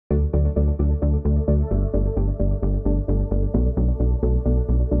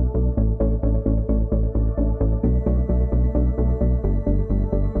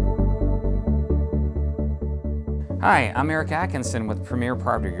Hi, I'm Eric Atkinson with Premier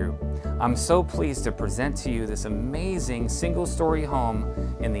Property Group. I'm so pleased to present to you this amazing single-story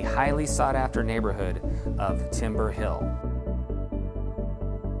home in the highly sought-after neighborhood of Timber Hill.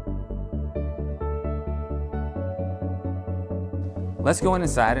 Let's go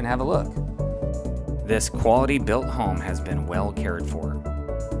inside and have a look. This quality-built home has been well cared for.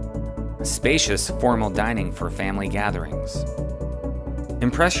 Spacious, formal dining for family gatherings.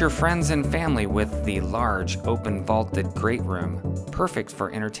 Impress your friends and family with the large, open, vaulted great room, perfect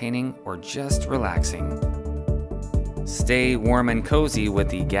for entertaining or just relaxing. Stay warm and cozy with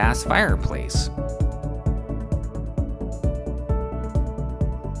the gas fireplace.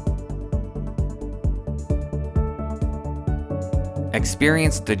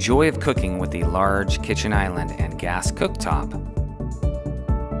 Experience the joy of cooking with the large kitchen island and gas cooktop.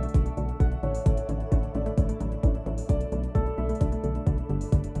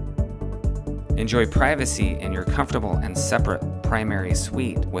 Enjoy privacy in your comfortable and separate primary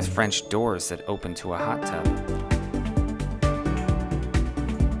suite with French doors that open to a hot tub.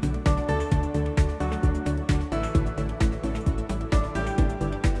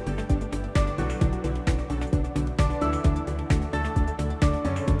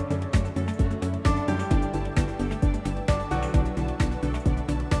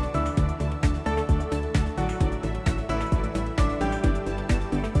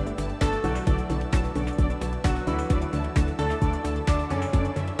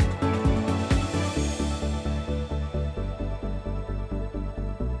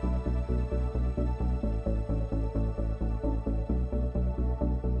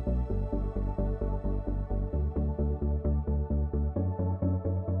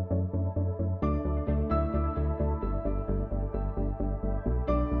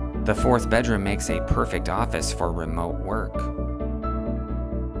 The fourth bedroom makes a perfect office for remote work.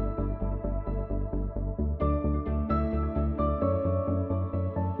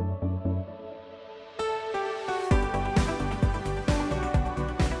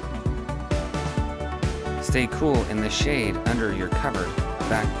 Stay cool in the shade under your covered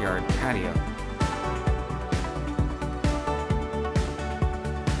backyard patio.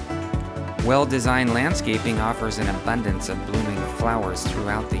 Well-designed landscaping offers an abundance of blooming flowers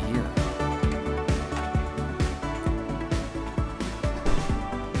throughout the year.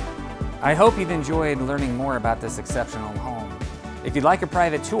 I hope you've enjoyed learning more about this exceptional home. If you'd like a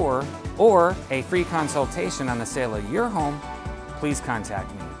private tour or a free consultation on the sale of your home, please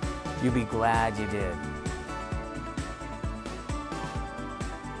contact me. You'll be glad you did.